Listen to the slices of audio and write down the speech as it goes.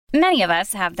Many of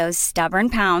us have those stubborn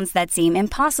pounds that seem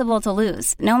impossible to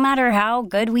lose, no matter how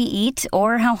good we eat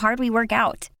or how hard we work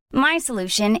out. My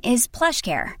solution is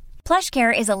PlushCare.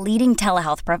 PlushCare is a leading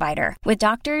telehealth provider with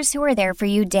doctors who are there for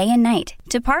you day and night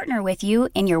to partner with you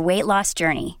in your weight loss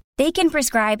journey. They can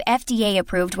prescribe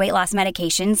FDA-approved weight loss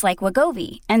medications like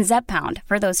Wegovy and Zepbound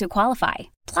for those who qualify.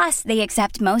 Plus, they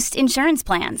accept most insurance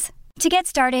plans. To get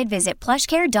started, visit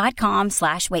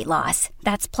plushcare.com/weightloss.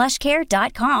 That's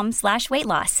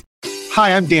plushcare.com/weightloss. Hi,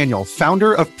 I'm Daniel,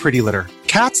 founder of Pretty Litter.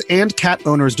 Cats and cat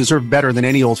owners deserve better than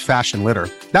any old-fashioned litter.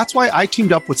 That's why I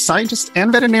teamed up with scientists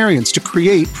and veterinarians to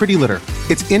create Pretty Litter.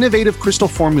 Its innovative crystal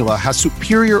formula has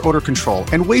superior odor control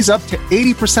and weighs up to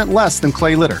 80% less than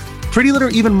clay litter. Pretty Litter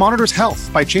even monitors health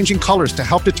by changing colors to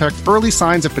help detect early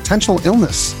signs of potential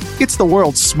illness. It's the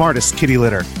world's smartest kitty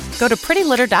litter. Go to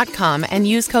prettylitter.com and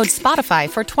use code SPOTIFY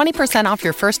for 20% off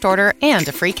your first order and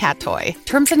a free cat toy.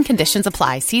 Terms and conditions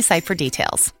apply. See site for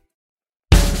details.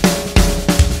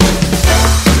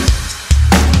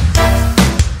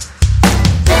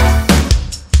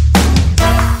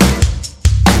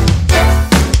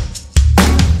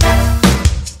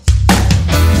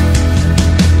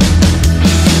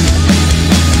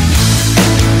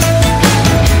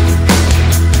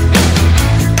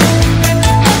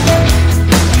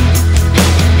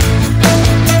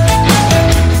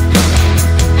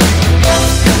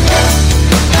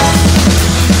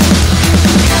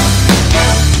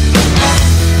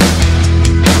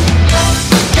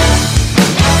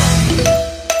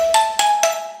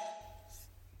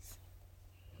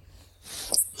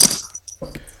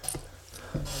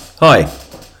 Hi.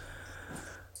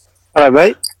 Hello,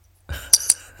 mate.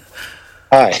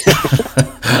 Hi.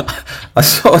 I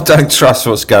sort of don't trust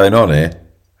what's going on here.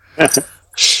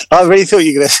 I really thought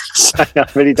you were going to say I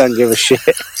really don't give a shit.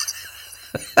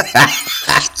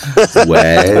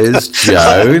 Where's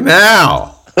Joe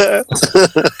now?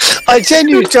 I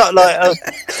genuinely thought, like,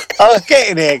 I was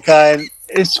getting here going,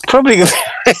 it's probably going to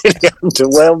be really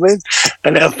underwhelming.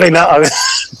 And it'll be like, You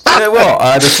know what?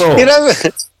 I'd have thought you know,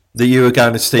 that you were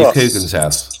going to Steve What? Coogan's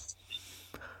house.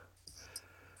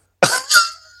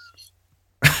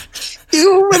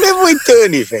 whenever we do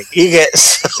anything, you get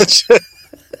such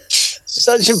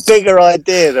a bigger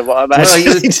idea than what I'm actually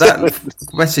doing.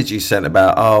 That message you sent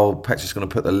about, Patrick's going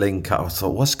to put the link up. I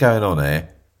thought, what's going on here?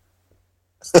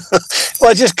 Well,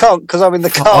 I just can't because I'm in the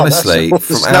car. Honestly, that's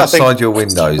from all. There's nothing- outside your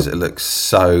windows, it looks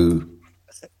so...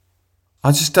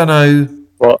 I just don't know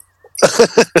What?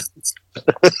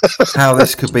 how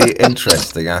this could be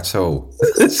interesting at all.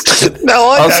 No,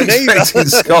 I was don't either. expecting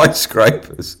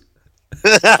skyscrapers.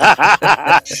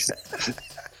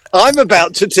 I'm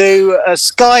about to do a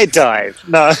skydive.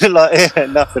 No,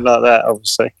 nothing like that,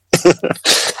 obviously.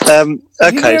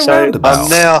 Okay, so roundabout? I'm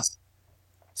now.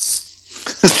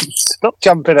 Stop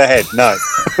jumping ahead. No.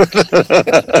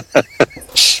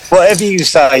 Whatever you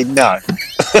say, no.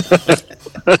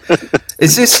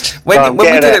 Is this when we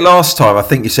did it last time? I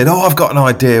think you said, "Oh, I've got an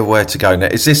idea where to go now."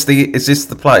 Is this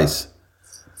the place?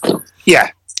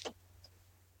 Yeah.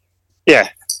 Yeah.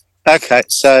 Okay,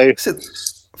 so.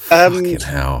 Fucking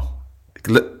hell!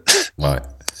 Look, right.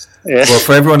 Yeah. Well,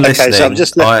 for everyone Okay, so listening, I'm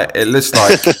just it looks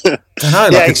like I don't know,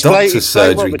 like a doctor's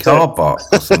surgery car park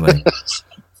or something.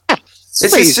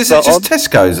 Is it just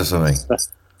Tesco's or something?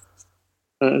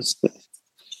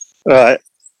 Right.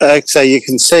 So you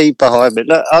can see behind me.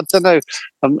 Look, I don't know.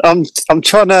 I'm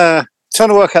trying to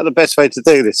work out the best way to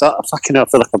do this. I fucking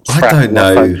feel like I'm. I don't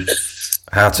know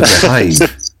how to behave,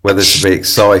 whether to be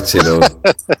excited or.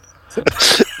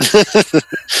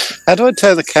 How do I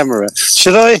turn the camera?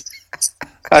 Should I?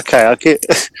 Okay, I'll get.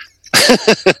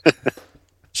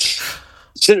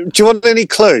 Do you want any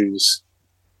clues?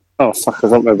 Oh fuck! I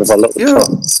don't remember if I looked.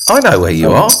 I know where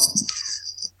you are.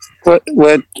 Where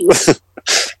do you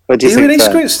Are you think? in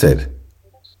East Grinstead?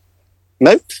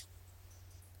 Nope.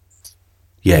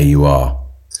 Yeah, you are.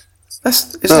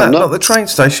 Is that not the train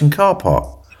station car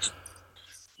park?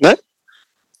 No.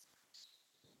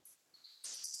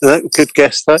 No, good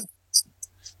guess though.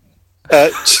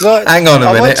 Hang on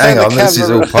a minute. Hang on. This is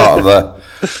all part of the.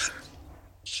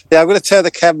 Yeah, I'm going to turn the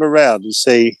camera around and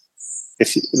see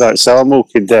if you like. So I'm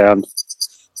walking down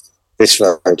this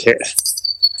road here.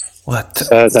 What?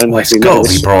 It's got to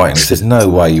be Brighton. There's no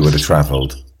way you would have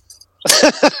travelled.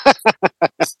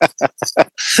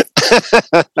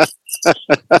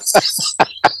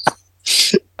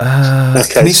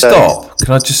 Can you stop?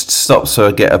 Can I just stop so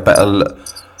I get a better look?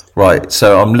 Right,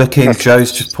 so I'm looking.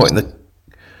 Joe's just pointing the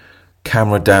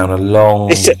camera down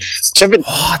along. To be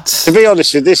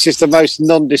honest with you, this is the most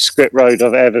nondescript road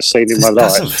I've ever seen in my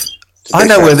life. I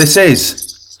know where this is.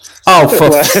 Oh, for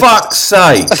fuck's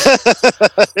sake.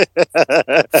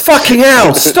 Fucking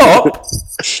hell, stop.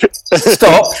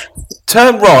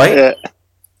 Turn right. Yeah.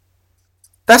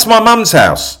 That's my mum's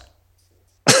house.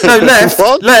 No, left.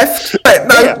 What? Left.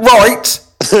 No, Yeah. right.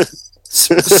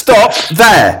 Stop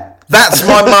there. That's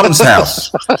my mum's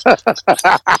house.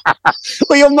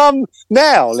 Well, your mum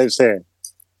now lives here.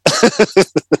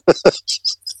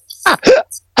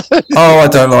 Oh, I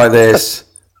don't like this.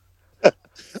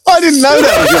 I didn't know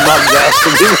that was your mum's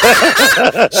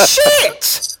house.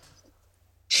 Shit!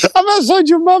 I'm outside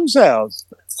your mum's house.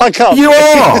 I can't. You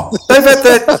are. They've had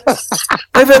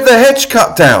their hedge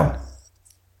cut down.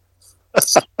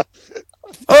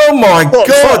 Oh my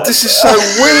God, this is so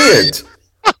weird.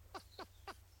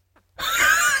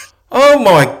 Oh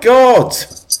my God.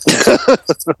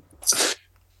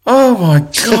 Oh my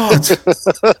God.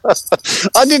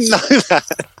 I didn't know that.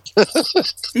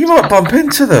 You might bump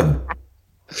into them.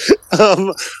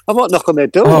 I might knock on their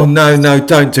door. Oh no,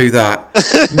 don't do that.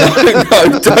 No,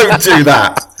 don't do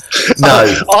that. No.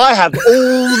 I have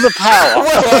all the power.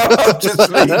 Well, I'll just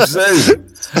leave soon.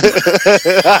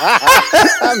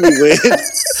 That'd be weird.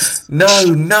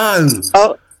 No.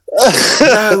 Oh.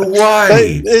 No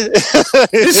way.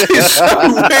 This is so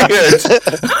weird.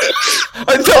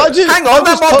 Hang on,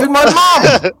 that might be my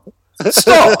mum.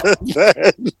 Stop.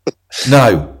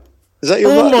 No. Is that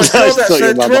your Oh mum? my No, God, it's that's not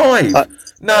your their mum. drive.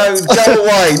 No, go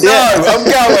away. No, I'm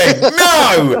going.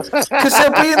 No, because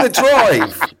they'll be in the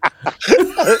drive.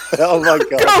 Oh my God.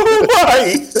 Go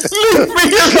away. Leave me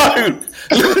alone.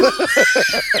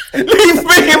 Leave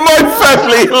me and my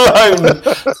family alone.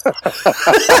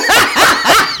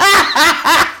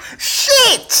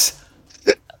 Shit.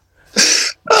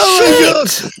 Oh my God.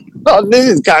 Oh, this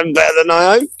is going better than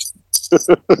I hoped.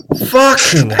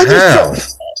 Fucking hell.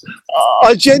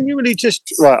 I genuinely just...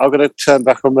 Right, I'm going to turn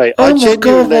back on me. Oh my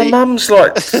God, my mum's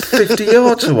like 50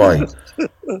 yards away. I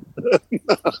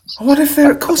wonder if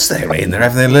they're... Of course they're in. They're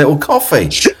having their little coffee.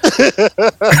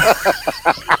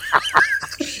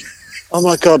 Oh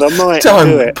my God, I might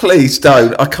do it. Please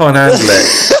don't. I can't handle it.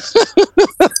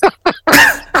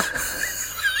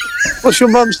 What's your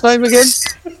mum's name again?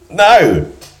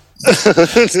 No.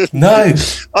 No.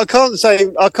 I can't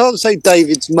say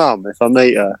David's mum if I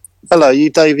meet her. Hello, you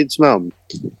David's mum?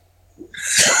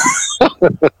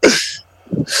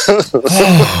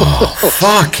 Oh,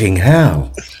 fucking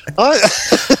hell. I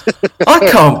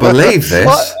can't believe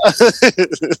this.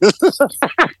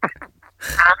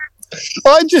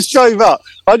 I just drove up.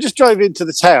 I just drove into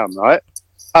the town, right?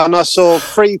 And I saw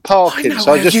free parking,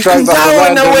 so I just drove up.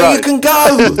 I know where you can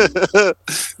go.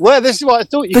 Well, this is what I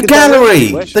thought you the could gallery.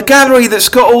 do. The gallery that's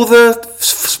got all the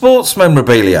sports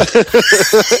memorabilia.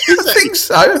 You think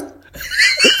so?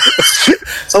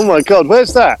 Oh my God,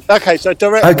 where's that? Okay, so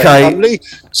direct. Okay.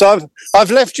 So I've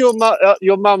left your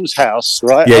mum's house,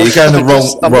 right? Yeah, you're going the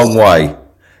wrong way.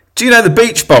 Do you know the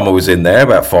Beach Bomber was in there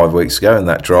about 5 weeks ago in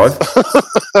that drive?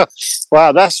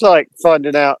 Wow, that's like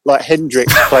finding out like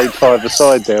Hendrix played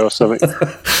five-a-side there or something.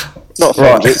 Not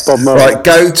Hendrix, Bob Marley. Right,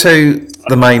 go to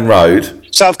the main road.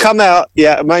 So I've come out,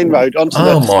 main road onto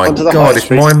the. Oh my onto the God! high If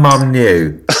street. my mum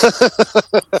knew.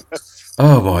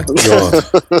 Oh my God!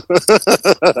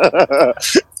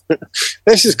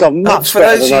 This has gone much For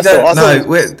better those than who I don't thought.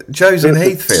 know, Joe's in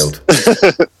Heathfield.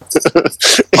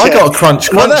 I got a crunch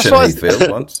in Heathfield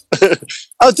once.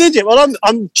 Oh, did you? Well,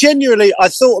 I'm genuinely. I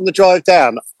thought on the drive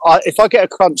down, if I get a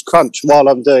crunch while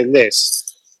I'm doing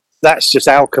this, that's just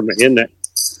alchemy, isn't it?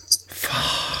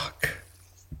 Fuck.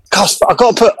 Gosh, I've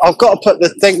got to put the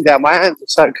thing down. My hands are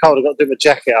so cold. I've got to do my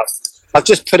jacket up. I've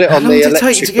just put it How on long the did it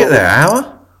electric. take you to get there? An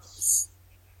hour?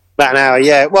 About an hour,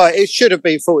 yeah. Well, it should have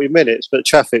been 40 minutes, but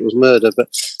traffic was murder. But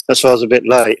that's why I was a bit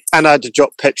late, and I had to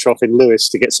drop petrol off in Lewis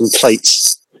to get some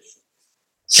plates.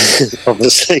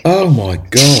 Obviously. Oh my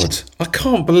God! I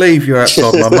can't believe you're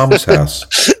outside my mum's house.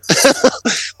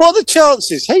 What are the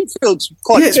chances? Heathfield's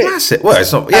quite It's big. massive. Well,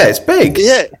 it's not. Yeah, it's big.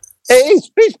 Yeah, it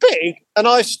is. It's big, and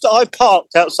I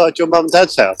parked outside your mum and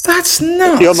dad's house. That's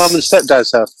nuts. Your mum and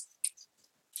stepdad's house.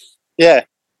 Yeah,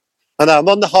 I know. I'm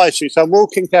on the high street, so I'm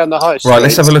walking down the high street. Right,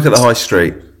 let's have a look at the high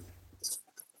street.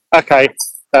 Okay,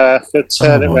 turn it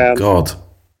Oh my round. God!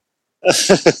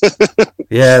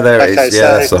 Yeah, there it Okay, is.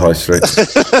 Yeah, that's the high street.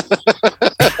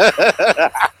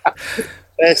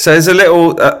 So there's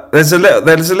a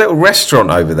little restaurant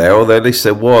over there, or at least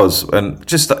there was, and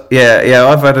just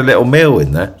I've had a little meal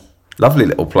in there. Lovely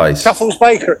little place. Truffles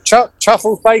Bakery.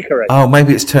 Oh,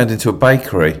 maybe it's turned into a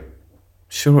bakery.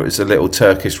 Sure, it was a little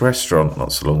Turkish restaurant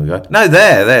not so long ago. No,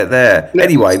 there.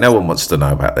 Anyway, no one wants to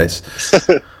know about this.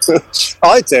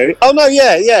 I do. Oh no,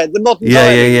 yeah. The modern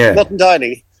dining. Yeah. Modern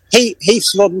dining.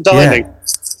 Heath's modern dining.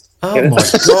 Oh my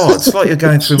God! It's like you're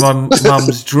going through my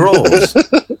mum's drawers.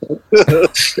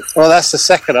 Well, that's the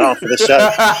second half of the show.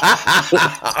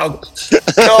 Oh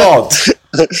God!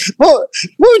 What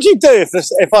would you do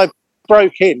if I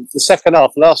broke in the second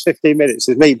half? The last 15 minutes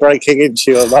is me breaking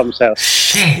into your mum's house.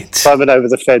 Shit! Climbing over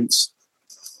the fence.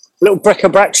 Little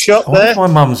bric-a-brac shop there. My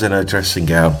mum's in her dressing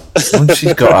gown. When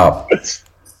she's got up.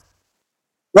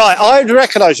 Right, I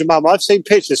recognise your mum. I've seen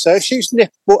pictures. So if she's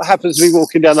what happens to be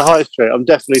walking down the high street, I'm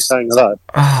definitely saying hello.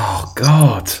 Oh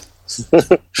God!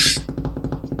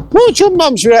 What would your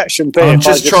mum's reaction be? I'm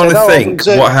just trying to think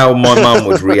how my mum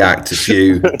would react if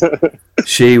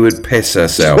she would piss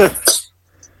herself.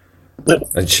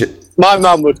 And my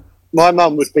mum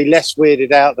would be less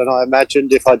weirded out than I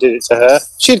imagined if I did it to her.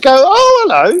 She'd go, "Oh,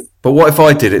 hello." But what if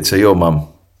I did it to your mum?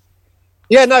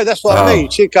 Yeah, no, that's what I mean.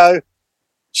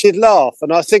 She'd laugh,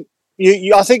 and I think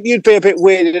I think you'd be a bit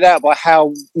weirded out by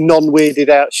how non-weirded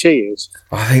out she is.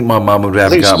 I think my mum would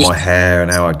have a go at my hair and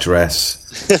how I dress.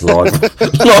 Live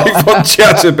on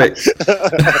Chatterbix.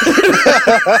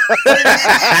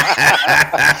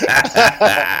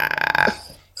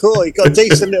 Cool, you got a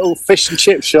decent little fish and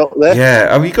chip shop there.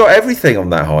 Yeah, have you got everything on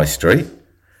that high street?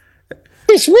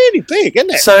 It's really big,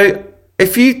 isn't it? So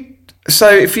if you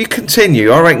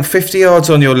continue, I reckon 50 yards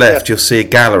on your left, you'll see a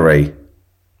gallery.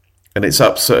 And it's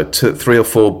up to 3 or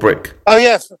 4 brick. Oh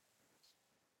yeah,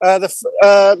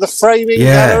 the framing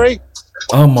gallery.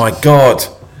 Oh my God!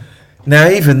 Now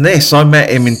even this, I met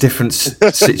him in different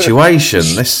situation.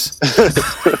 This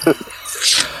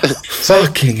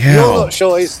fucking hell! You're not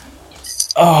sure he's.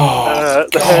 Oh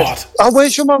God! Oh,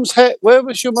 where's your mum's hair? Where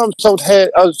was your mum's old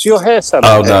hair? Oh, it's your hair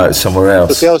somewhere. Oh no, it's somewhere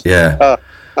else. Yeah.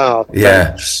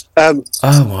 Yeah. Oh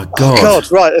my God! Oh,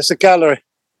 God! Right, it's a gallery.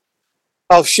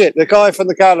 Oh shit! The guy from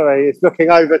the gallery is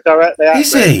looking over directly at me.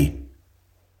 Is he?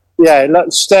 Yeah,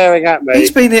 staring at me.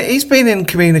 He's been in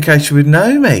communication with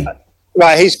Naomi.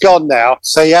 Right, he's gone now,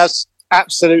 so he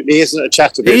absolutely isn't a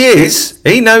chatterbiscuit. He is.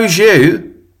 He knows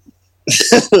you.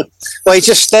 Well, he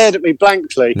just stared at me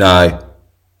blankly. No.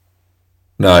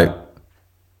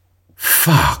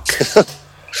 Fuck.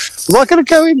 Am I going to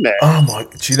go in there? Oh my!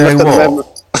 Do you know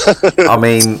what? I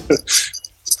mean.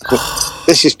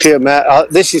 This is pure mad.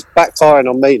 This is backfiring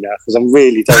on me now because I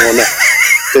really don't want to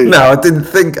do No, I didn't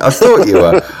think. I thought you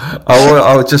were.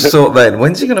 I just thought then,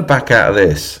 when's he going to back out of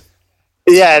this?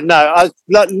 Yeah, no, I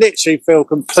literally feel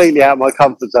completely out of my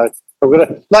comfort zone.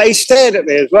 He stared at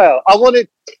me as well.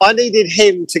 I needed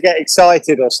him to get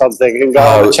excited or something and go,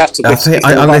 I'm a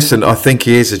chatterbiscuit. Listen, I think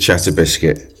he is a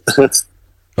chatterbiscuit.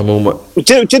 I'm almost.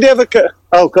 Did he ever?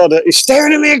 Oh God, he's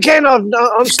staring at me again. I'm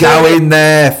go in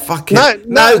there, fucking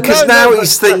no, because now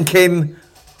he's thinking.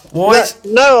 What?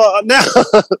 No, now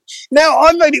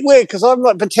I made it weird because I'm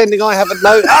like pretending I haven't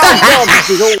known. Oh God, this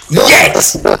is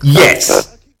all.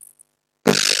 Yes.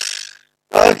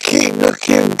 I keep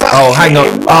looking back. Oh, hang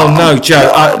on. Oh no,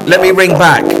 Joe. Let me ring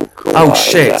back. Oh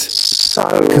shit.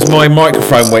 Because my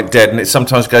microphone went dead and it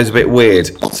sometimes goes a bit weird.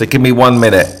 So give me 1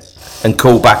 minute and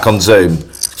call back on Zoom.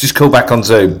 Just call back on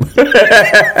Zoom.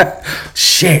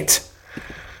 Shit.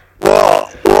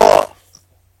 What?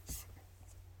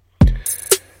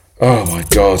 Oh my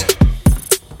God.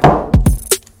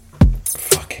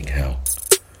 Fucking hell.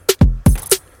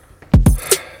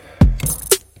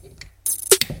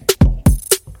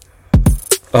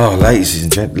 Oh, ladies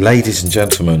and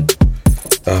gentlemen,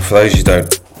 for those who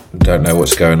don't know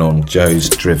what's going on, Joe's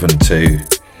driven to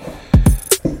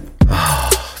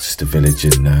just a village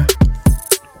in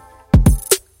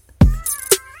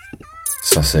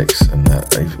Sussex, and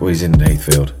he's in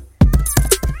Heathfield.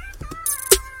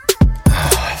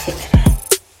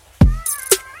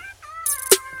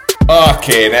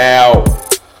 Fucking hell.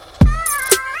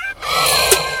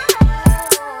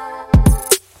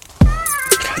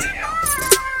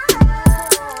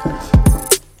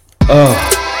 Oh.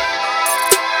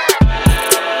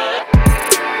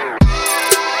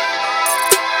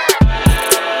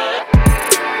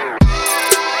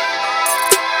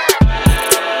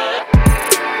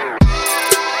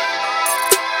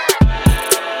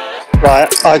 Right,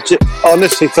 I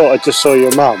honestly thought I just saw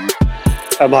your mum,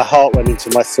 and my heart went into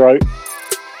my throat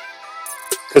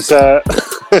because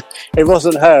it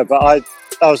wasn't her. But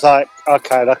I was like,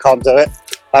 okay, I can't do it.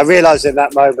 I realised in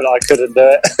that moment I couldn't do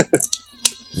it.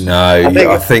 No,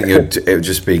 I think it would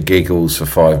just be giggles for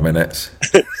 5 minutes.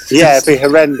 Yeah, it'd be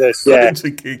horrendous. Yeah,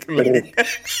 giggling.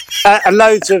 And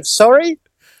loads of sorry.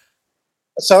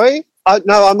 No,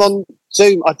 I'm on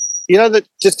Zoom. You know that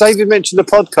just David mentioned the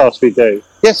podcast we do.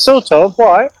 Yes, sort of.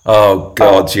 Why? Oh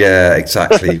God, yeah,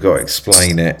 exactly. You've got to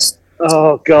explain it.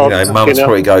 Oh God, Mum's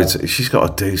probably she's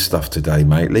got to do stuff today,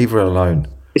 mate. Leave her alone.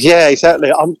 Yeah,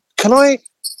 exactly. can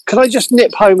I just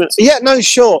nip home? And yeah, no,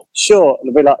 sure. And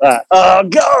it'll be like that. Oh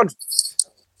God.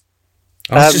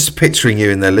 I was just picturing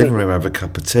you in their living room having a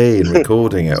cup of tea and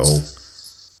recording it all.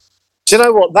 Do you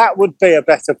know what? That would be a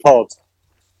better pod.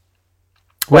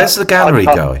 Where's the gallery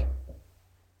guy?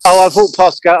 Oh, I've walked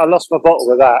past. I lost my bottle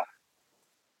with that.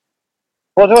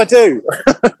 What do I do?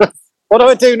 What do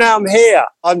I do now I'm here?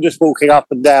 I'm just walking up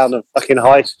and down a fucking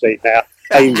high street now,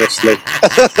 aimlessly,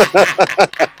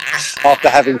 after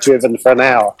having driven for an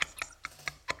hour.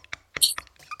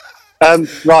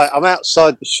 Right, I'm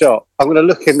outside the shop. I'm going to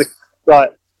look in the...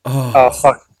 Right. Oh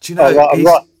fuck. Do you know,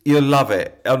 right. You'll love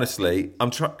it, honestly.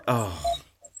 I'm trying... Oh.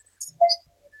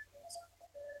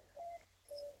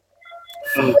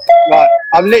 Right,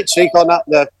 I've literally gone up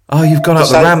the... Oh, you've gone up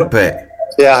the ramp bit.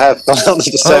 Yeah, I have gone up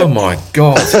the Oh my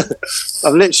God.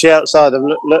 I'm literally outside.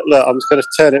 Look, I'm just going to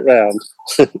turn it round.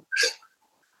 I'm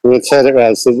going to turn it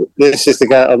round. So this is the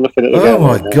gate. I'm looking at the gate. Oh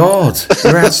my God.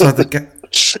 You're outside the gate.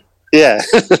 Yeah.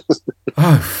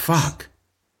 Oh, fuck.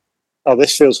 Oh,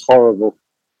 this feels horrible.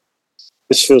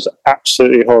 This feels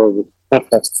absolutely horrible.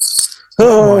 Okay.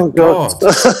 Oh, my God.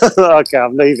 Okay,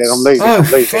 I'm leaving. Oh,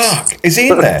 fuck. Is he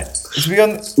in there? Is he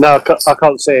on... No, I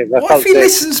can't see him. What if he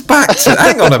listens back to...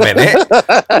 Hang on a minute.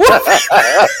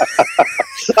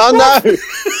 Oh, no.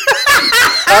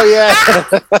 Oh, yeah.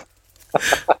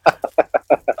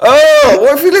 Oh,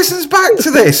 what if he listens back to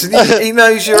this and he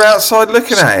knows you're outside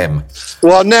looking at him?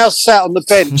 Well, I'm now sat on the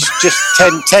bench just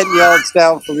 10 yards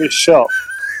down from his shop.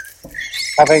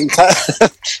 Having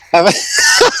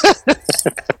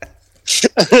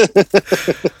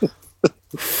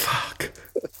Fuck.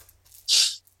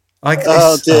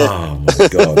 Oh, dear. Oh, my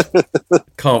God.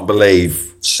 Can't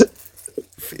believe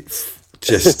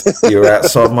just you're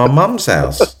outside my mum's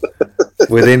house.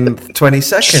 Within 20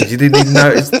 seconds, you didn't even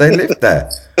notice they lived there.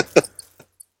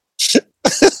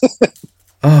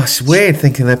 Oh, it's weird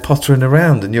thinking they're pottering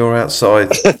around and you're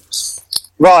outside.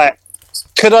 Right.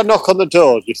 Could I knock on the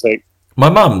door, do you think? My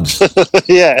mum's?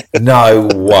 Yeah. No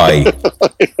way.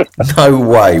 No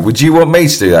way. Would you want me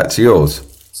to do that to yours?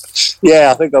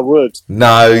 Yeah, I think I would.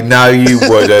 No, you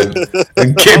wouldn't.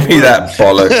 And give me that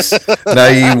bollocks. No,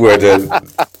 you wouldn't.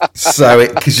 So,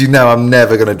 because you know I'm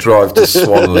never going to drive to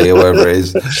Swanley or wherever it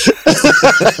is.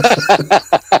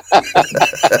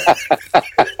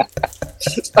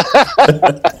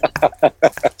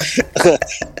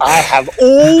 I have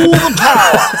all the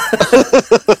power.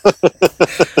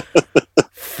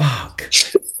 Fuck.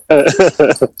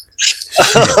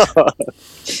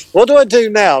 What do I do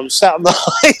now? I'm sat on the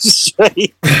high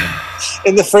street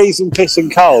in the freezing,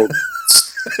 pissing cold.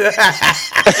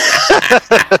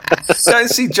 Don't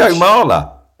see Joe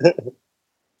Marler.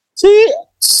 See?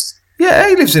 Yeah,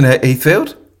 he lives in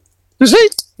Heathfield. Does he?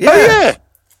 Yeah. Oh, yeah.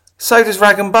 So does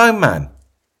Rag and Bone Man.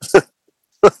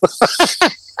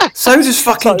 So does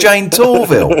fucking Jane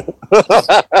Torville.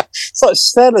 It's like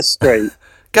Stella Street.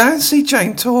 Go and see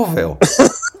Jane Torville.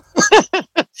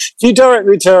 Do you direct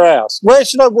me to her house? Where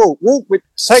should I walk?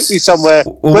 Take me somewhere.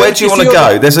 Well, where do you want to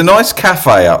go? There's a nice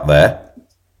cafe up there.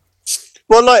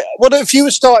 Well, like, what if you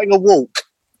were starting a walk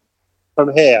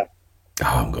from here? Oh, I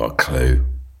haven't got a clue.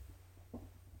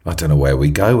 I don't know where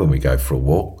we go when we go for a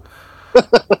walk.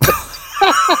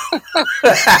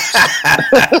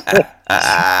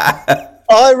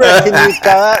 I reckon you'd go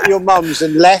out your mum's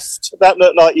and left. That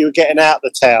looked like you were getting out of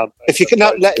the town. If you can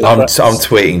let I'm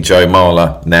tweeting Joe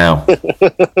Marler now,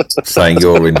 saying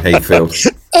you're in Heathfield.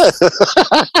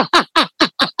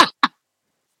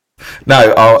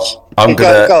 No, I'm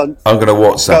gonna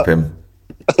WhatsApp him.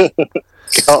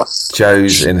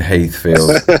 Joe's in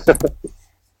Heathfield.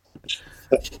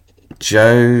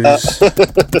 Joe's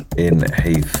in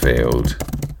Heathfield.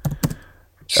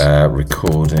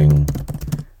 Recording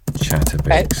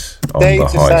Chatterbix on the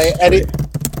high street.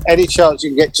 Any chance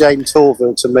you can get Jane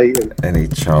Torville to meet him? Any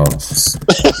chance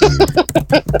you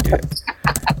get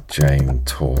Jane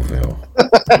Torville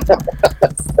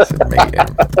to meet him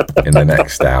in the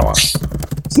next hour?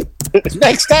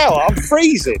 Next hour? I'm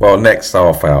freezing. Well, next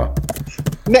half hour.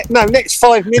 Next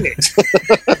 5 minutes.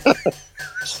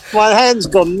 My hand's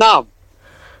gone numb.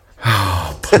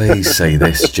 Oh, please see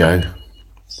this, Joe.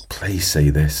 Please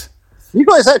see this. You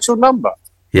got his actual number?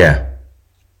 Yeah.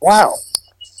 Wow.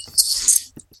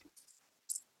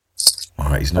 All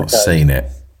right, he's not seen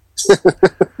it.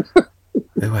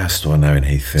 Who else do I know in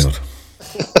Heathfield?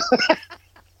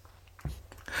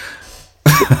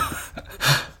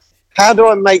 How do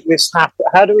I make this happen?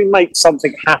 How do we make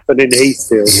something happen in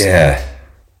Heathfield? Yeah.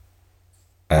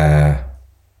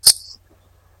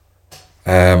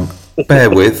 Bear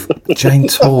with Jane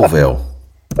Torville.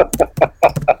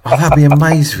 Oh, that'd be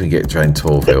amazing if we get Jane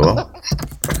Torville.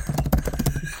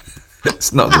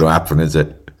 It's not going to happen, is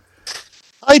it?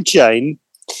 Hi, Jane.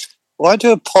 Well, I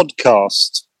do a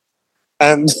podcast,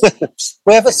 and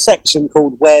we have a section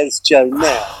called Where's Joe Now?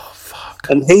 Oh, fuck.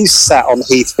 And he's sat on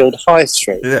Heathfield High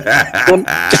Street. Do you want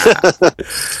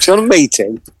to meet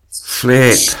him?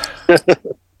 Flip.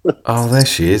 Oh, there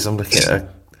she is. I'm looking at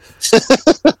her.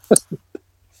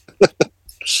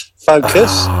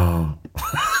 Focus. Oh.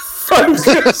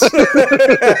 Focus.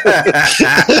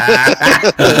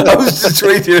 I was just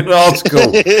reading an article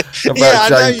about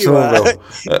Jane Torville.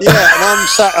 Yeah, and I'm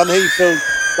sat on Heathfield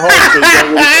High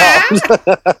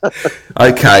Street.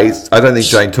 Okay, I don't think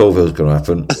Jane Torville's going to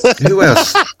happen. Who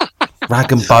else?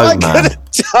 Rag and Bone Man. I could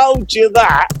have told you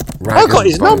that. I got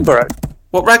his number.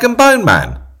 What, Rag and Bone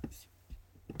Man?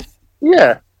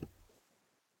 Yeah. I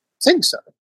think so.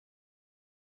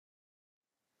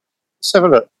 Let's have a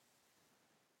look.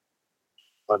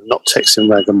 I'm not texting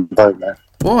Rag and Bone Man.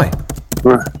 Why?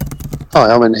 Right.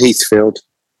 Hi, I'm in Heathfield.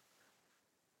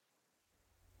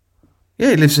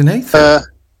 Yeah, he lives in Heathfield.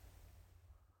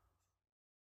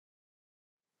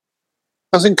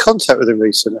 I was in contact with him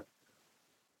recently.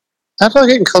 How did I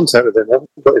get in contact with him? I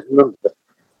haven't got his number.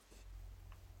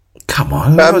 Come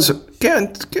on,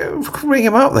 get ring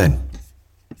him up then.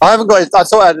 I haven't got his. I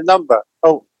thought I had a number.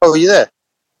 Oh, are you there?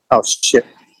 Oh shit!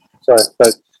 Sorry.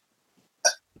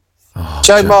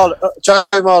 Joe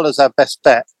Marler's our best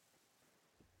bet,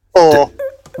 or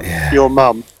your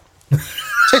mum.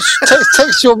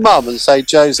 Text your mum and say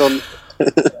Joe's on.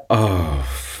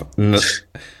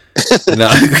 No,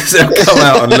 because they'll come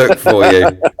out and look for you.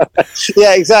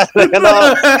 Yeah, exactly. And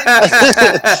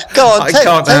go on. I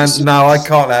can't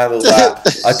handle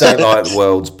that. I don't like the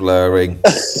world's blurring,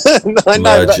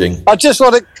 merging. I just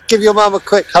want to give your mum a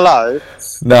quick hello.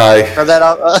 No, and then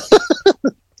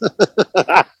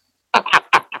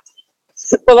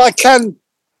well, I can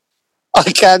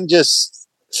just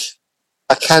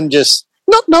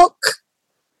knock knock.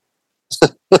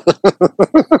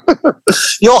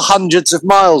 You're hundreds of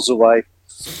miles away.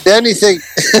 The only thing,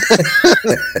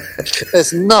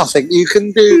 there's nothing you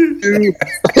can do.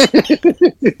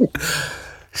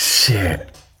 Shit.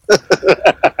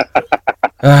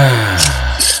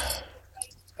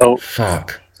 Oh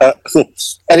fuck.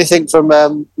 Anything from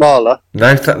Marler?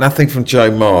 No, nothing from Joe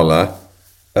Marler.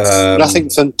 Nothing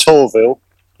from Torville.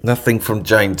 Nothing from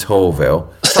Jane Torville.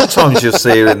 Sometimes you'll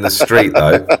see her in the street,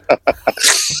 though.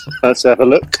 Let's have a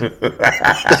look.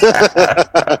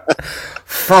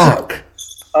 Fuck.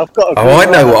 I've got. I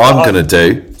know what I'm going to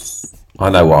do. I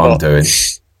know what I'm doing.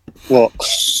 What?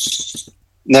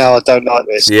 No, I don't like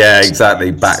this. Yeah,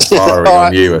 exactly. Backfiring right.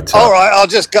 on you. All right, I'll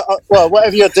just go. Well,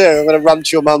 whatever you're doing, I'm going to run to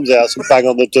your mum's house and bang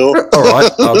on the door. All right,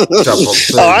 I'll jump on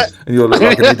too. All right. And you'll look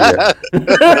like an idiot.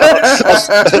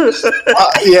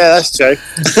 Yeah, that's true.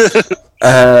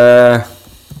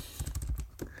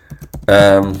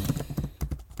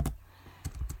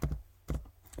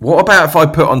 What about if I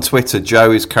put on Twitter,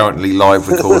 Joe is currently live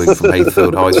recording from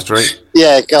Heathfield High Street?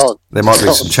 Yeah, go on. There might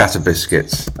be some chatter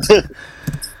biscuits.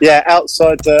 Yeah,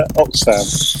 outside Oxfam.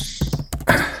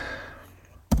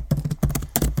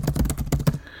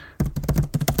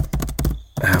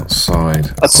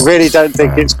 Outside. I really don't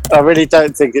think it's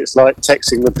like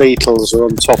texting the Beatles or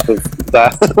on top of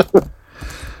that.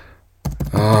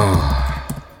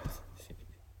 Oh.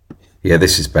 Yeah,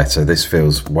 this is better. This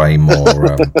feels way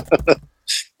more.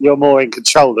 You're more in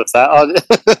control of that, aren't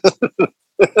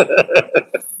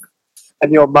you?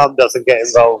 And your mum doesn't get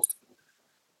involved.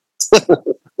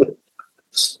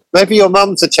 Maybe your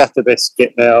mum's a chatter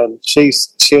biscuit now, and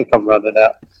she'll come running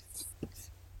out.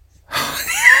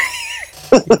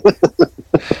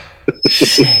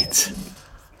 Shit.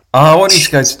 Oh, I want you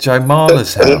to go to Joe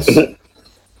Marler's house.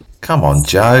 Come on,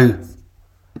 Joe.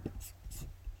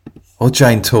 Or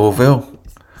Jane Torville.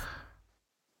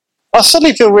 I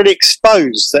suddenly feel really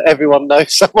exposed that everyone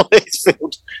knows someone in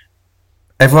Heathfield.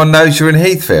 Everyone knows you're in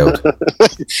Heathfield?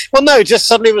 Well, no, just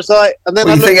suddenly was like... And then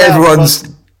well, you think everyone's...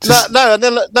 And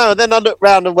then I looked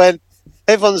round and went,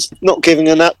 everyone's not giving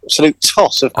an absolute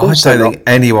toss. Of course I don't think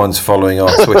anyone's following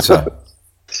our Twitter.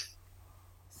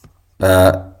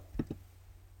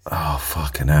 Oh,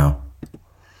 fucking hell.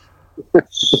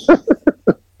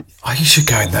 Oh, you should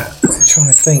go in that... I'm trying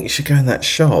to think. You should go in that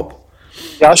shop.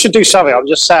 Yeah, I should do something. I'm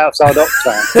just sat outside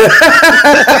Oxfam.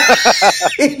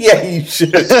 Yeah, you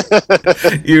should.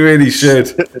 You really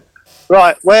should.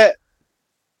 Right, where...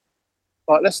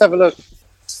 Right, let's have a look.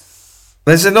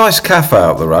 There's a nice cafe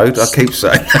up the road, I keep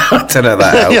saying. I don't know if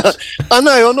that helps. Yeah, I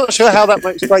know, I'm not sure how that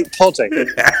makes great podding.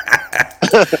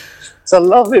 It's a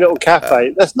lovely little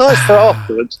cafe. That's nice for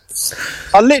afterwards.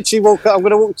 I literally I'm going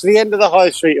to walk to the end of the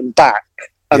high street and back,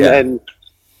 and then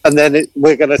and then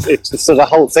so the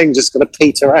whole thing just going to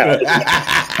peter out.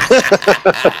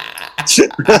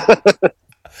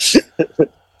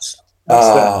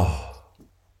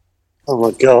 Oh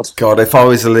my God! God, if I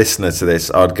was a listener to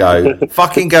this, I'd go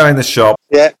fucking go in the shop.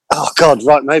 Yeah. Oh God!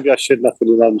 Right, maybe I shouldn't have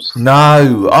any mum's.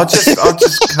 No, I'll just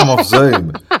come off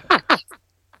Zoom.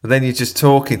 But then you're just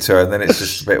talking to her, and then it's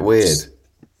just a bit weird.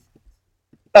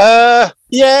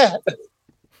 Yeah,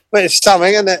 but it's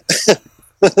something, isn't it?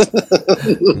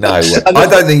 No, I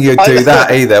don't think you'd do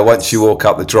that either. Once you walk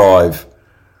up the drive,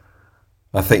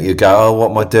 I think you go, "Oh, what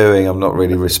am I doing? I'm not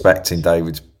really respecting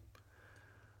David's."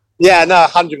 Yeah, no,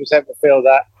 100% feel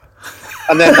that.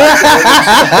 And then,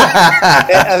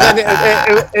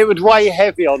 it would weigh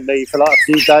heavy on me for like a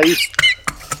few days.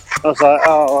 I was like,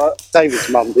 oh, David's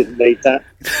mum didn't need that.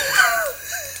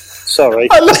 Sorry.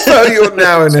 I love how you're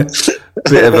now in a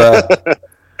bit of a...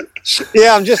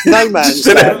 Yeah, I'm just no man's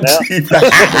land now.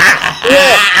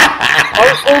 Yeah.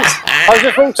 I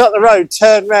just walked up the road,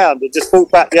 turned round and just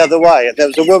walked back the other way, and there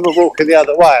was a woman walking the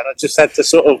other way, and I just had to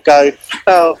sort of go,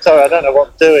 oh, sorry, I don't know what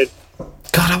I'm doing.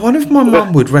 God, I wonder if my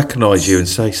mum would recognise you and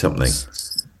say something.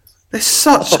 There's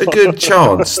such a good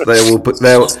chance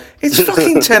it's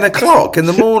fucking 10 o'clock in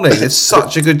the morning. There's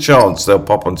such a good chance they'll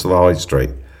pop onto the high street.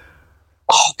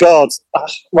 Oh, God.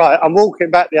 Right, I'm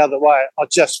walking back the other way. I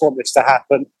just want this to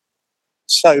happen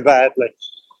so badly.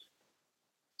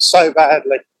 So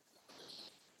badly.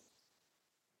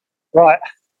 Right.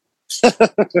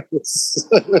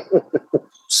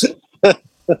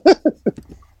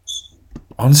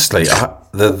 Honestly,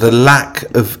 the lack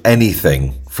of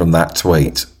anything from that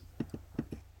tweet.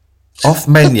 Off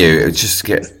menu, it would just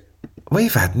get...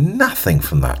 We've had nothing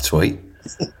from that tweet.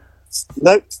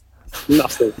 Nope.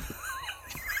 Nothing.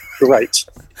 Great.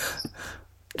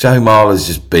 Joe Marler's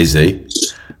just busy.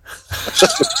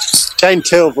 Jane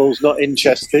Tilbull's not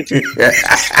interested.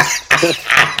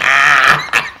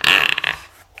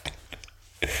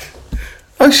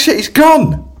 Oh shit, he's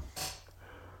gone.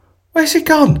 Where's he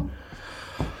gone?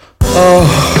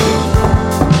 Oh.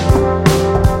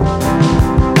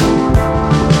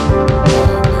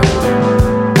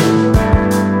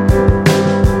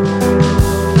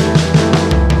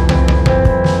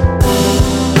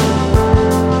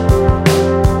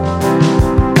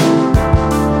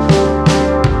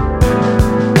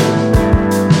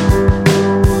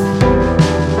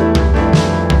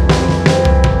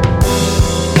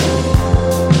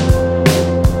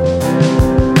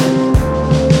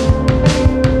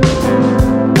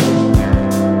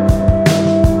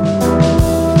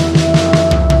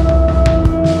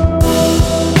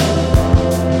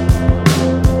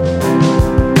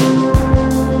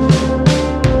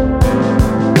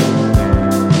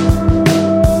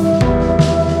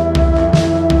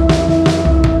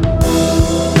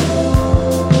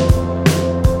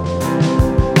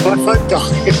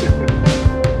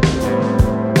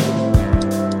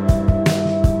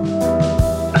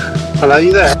 Hello,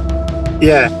 you there?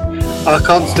 Yeah. I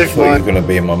can't stick I thought you were going to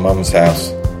be in my mum's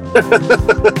house.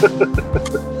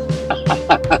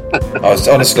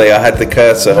 I had the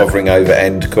cursor hovering over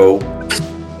end call.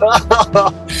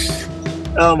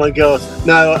 Oh my God.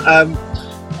 No,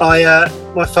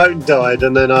 my phone died,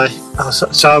 and then I'm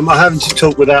having to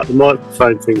talk without the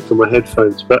microphone thing for my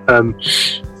headphones. But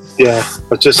yeah,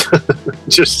 I just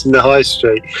just in the high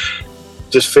street,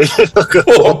 just feeling like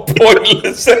what a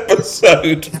pointless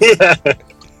episode.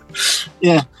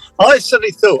 Yeah. I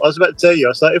suddenly thought, I was about to tell you, I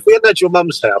was like, if we hadn't had your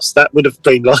mum's house, that would have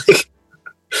been like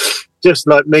just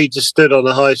like me just stood on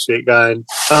the high street going,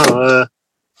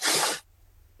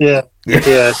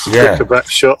 bric-a-brac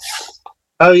shop.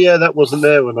 Oh yeah, that wasn't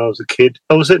there when I was a kid.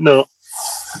 Oh, was it not?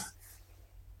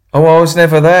 Oh, I was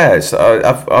never there, so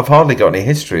I've hardly got any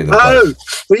history of the place. Oh,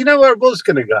 well, you know where I was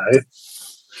going to go?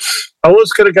 I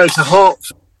was going to go to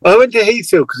Hertford. I went to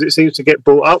Heathfield because it seems to get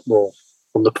brought up more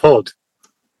on the pod.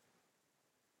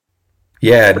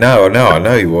 Yeah, no, I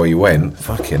know where you went.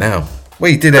 Fucking hell.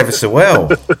 Well, you did ever so well.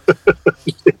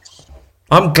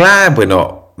 I'm glad we're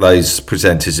not those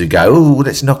presenters who go, oh,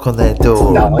 let's knock on their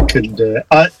door. No, I couldn't do it.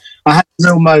 I had a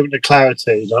real moment of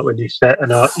clarity, like when you said,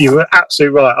 and you were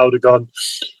absolutely right. I would have gone,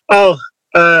 I've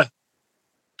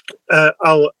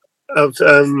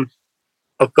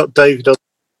got David on.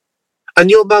 And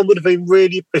your mum would have been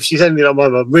really, if she's anything like my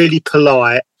mum, really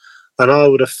polite, and I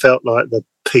would have felt like the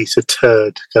piece of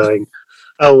turd going,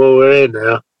 oh, well, we're here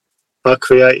now. I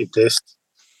created this.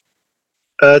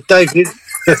 David.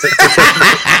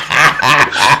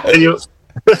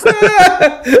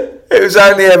 It was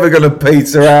only ever going to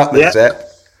peter out this ep.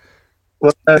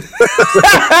 Well, I'll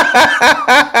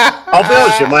be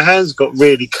honest with you, my hands got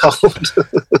really cold.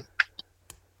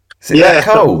 Is it that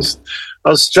cold? I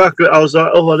was struggling. I was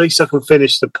like, oh, at least I can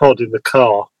finish the pod in the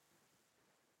car.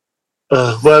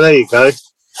 Well, there you go.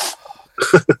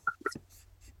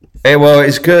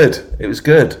 It's good. It was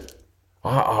good.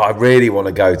 I really want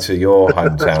to go to your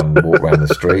hometown and walk around the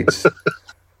streets.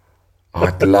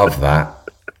 I'd love that.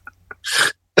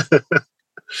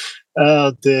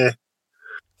 Oh, dear.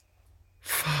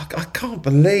 Fuck, I can't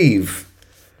believe.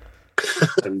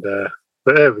 And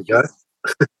but there we go.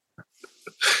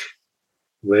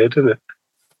 Weird, isn't it?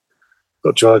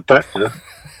 Got to drive back now.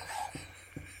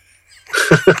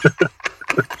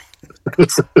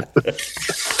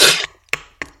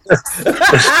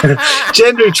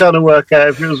 Generally trying to work out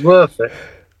if it was worth it.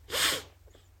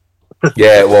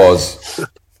 Yeah, it was.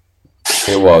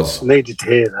 It was. Needed to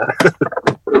hear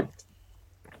that.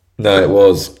 No, it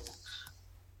was.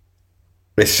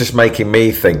 It's just making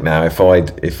me think now if I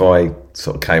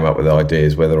sort of came up with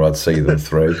ideas whether I'd see them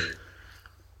through.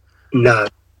 No.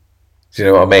 Do you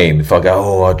know what I mean? If I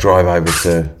go, I'll drive over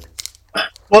to...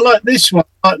 Well, like this one,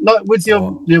 like with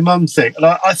your mum thing,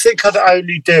 like, I think I'd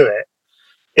only do it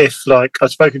if, like, I'd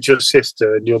spoken to your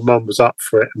sister and your mum was up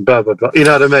for it and blah, blah, blah. You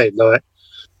know what I mean? Like,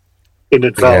 in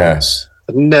advance.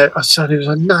 Yeah. No, I suddenly was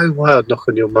like, no way I'd knock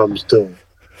on your mum's door.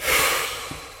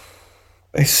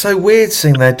 It's so weird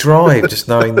seeing their drive, just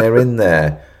knowing they're in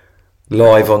there,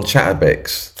 live on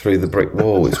Chatterbix through the brick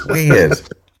wall. It's weird.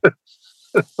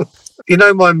 You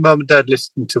know, my mum and dad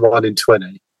listened to 1 in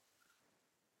 20.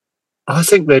 I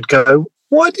think they'd go,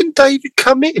 why didn't David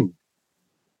come in?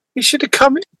 He should have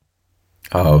come in.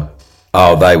 Oh,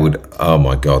 they would. Oh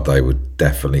my God, they would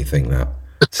definitely think that.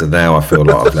 So now I feel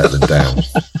like I've let them down.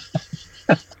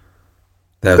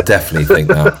 They'll definitely think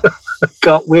that.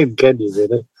 Can't win, can you,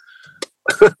 really?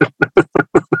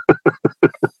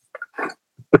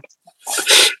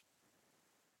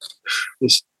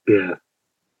 Yeah.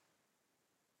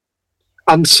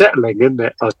 Unsettling, isn't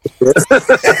it?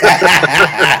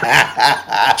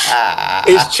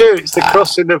 It's true. It's the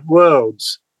crossing of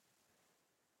worlds.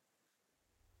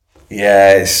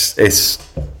 Yeah, it's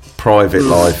private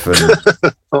life and.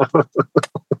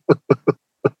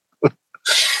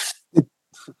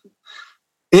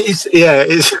 It's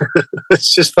it's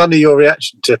just funny your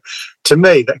reaction to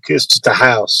me. That it's just a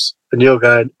house, and you're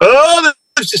going, oh,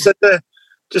 there's just there,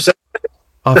 just.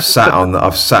 I've sat in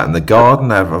the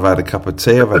garden. I've had a cup of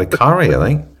tea. I've had a curry. I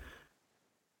think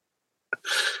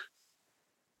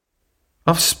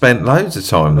I've spent loads of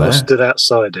time there. I stood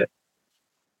outside it.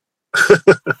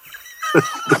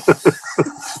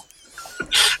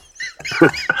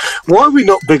 Why are we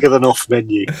not bigger than off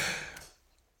menu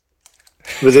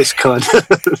with this kind?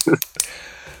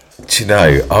 Do you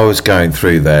know? I was going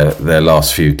through their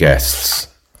last few guests.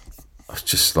 I was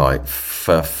just like,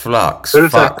 for fuck's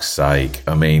sake.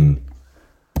 I mean,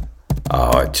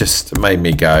 it just made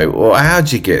me go, well,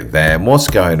 how'd you get there? And what's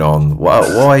going on? Why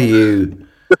are you...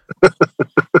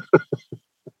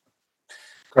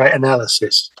 Great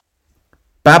analysis.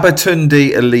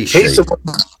 Babatunde Alishi.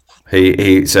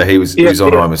 He was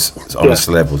on I'm a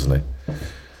Celeb, wasn't he?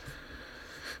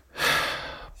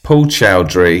 Paul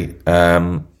Chowdhury.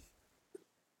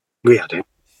 We had him.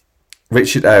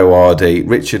 Richard Ayoade,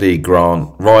 Richard E.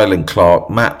 Grant, Ryland Clark,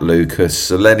 Matt Lucas,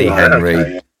 Lenny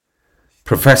Henry,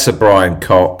 Professor Brian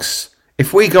Cox.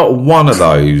 If we got one of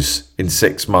those in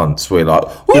 6 months, we're like,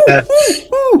 woo,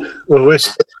 woo, woo. Well,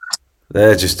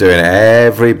 they're just doing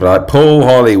it like Paul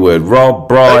Hollywood, Rob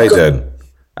Brydon,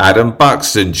 Adam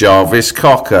Buxton, Jarvis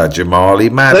Cocker,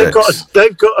 Jamali Maddox.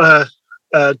 They've got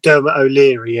Dermot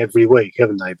O'Leary every week,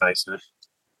 haven't they, basically?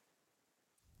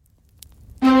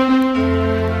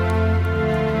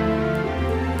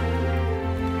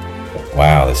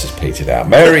 Wow, this has petered out.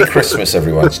 Merry Christmas,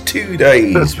 everyone. It's 2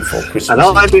 days before Christmas. And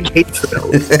I'm in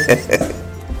Heathrow.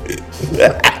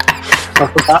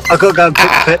 I've got to go and pick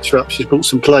Petra up. She's brought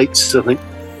some plates, I think.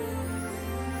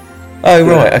 Oh,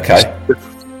 right, okay.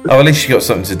 At least you got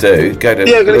something to do. I'm going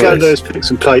to go and pick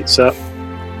some plates up.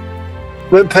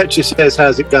 When Petra says,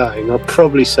 how's it going? I'll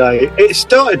probably say, it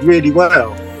started really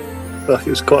well. Like it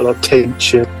was quite a lot of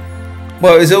tension.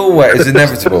 Well, it's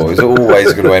inevitable. It's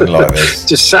always going to end like this.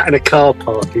 Just sat in a car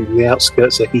park in the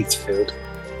outskirts of Heathfield.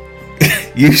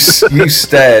 You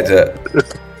stared at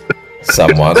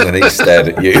someone and he stared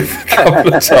at you a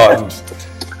couple of times.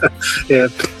 Yeah.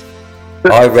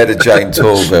 I read a Jane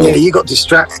Torville. Yeah, you got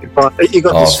distracted by a Jane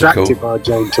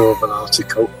Torville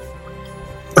article.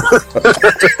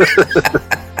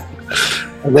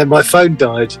 And then my phone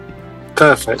died.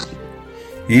 Perfect.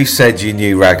 You said you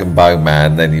knew Rag and Bone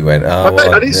Man, then you went,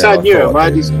 I didn't say I knew him. I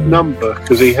had his number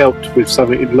because he helped with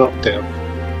something in lockdown.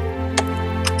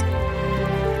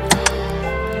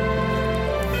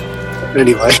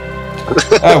 Anyway.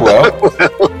 Oh well.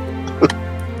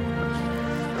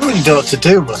 I don't know what to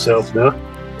do with myself now.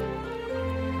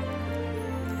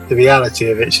 The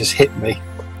reality of it's just hit me.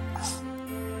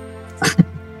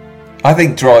 I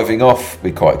think driving off would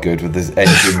be quite good with the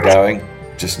engine going.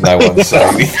 Just no one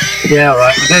saying. Yeah,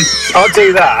 right. And then I'll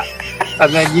do that,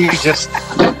 and then you just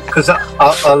because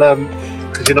I'll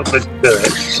because you're not going to do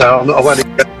it, so I won't.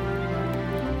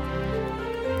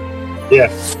 Yeah,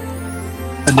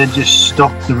 and then just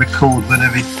stop the record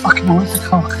whenever you fucking where's the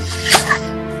car?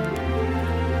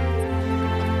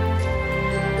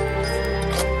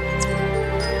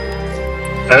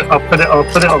 I'll put it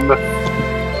on the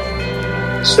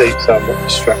seat so I'm not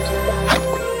distracted.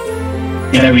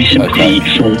 Very sympathetic.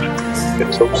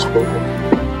 It's all sport.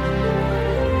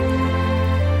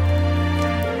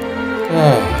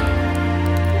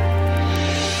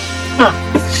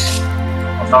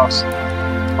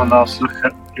 A nice look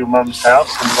at your mum's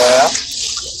house on the way out.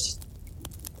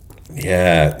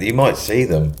 Yeah, you might see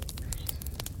them.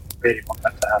 Really want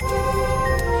that to happen.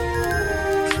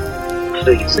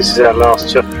 Please, this is our last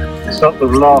shot. It's not the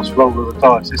last roll of the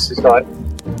dice. This is like.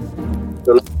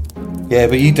 Yeah,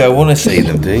 but you don't want to see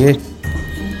them, do you?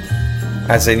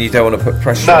 As in, you don't want to put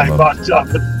pressure on them. No, but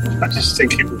I just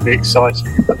think it would be exciting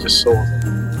if I just saw them.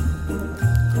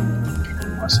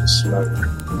 Nice and slow.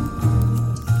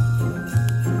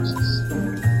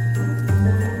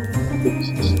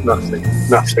 Nothing.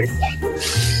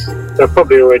 They're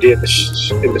probably already in the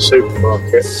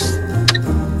supermarket.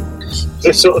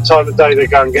 This sort of time of day they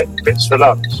go and get bits for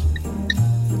lunch.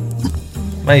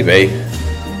 Maybe.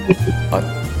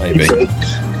 Maybe.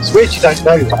 It's weird you don't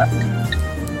know that.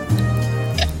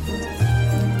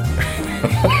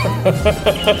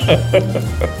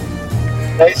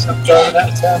 Okay, so I'm driving out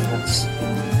of town.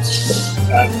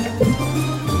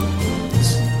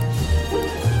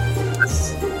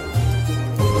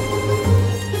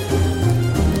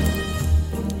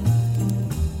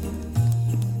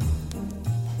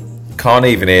 Can't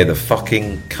even hear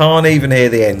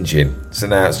the engine. So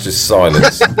now it's just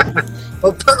silence.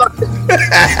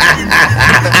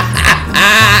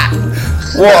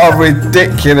 What a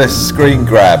ridiculous screen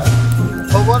grab.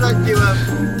 Well, why don't you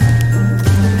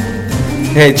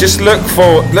Here, just look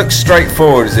straight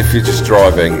forward as if you're just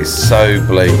driving. It's so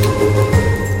bleak.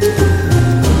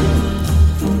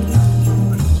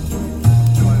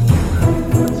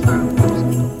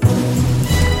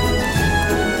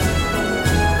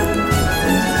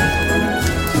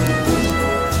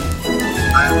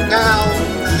 I'm now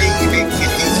leaving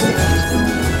Heathrow.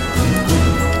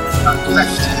 I've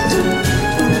left Heathrow.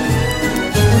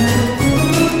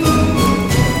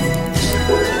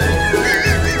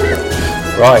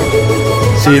 Right.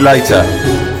 See you later.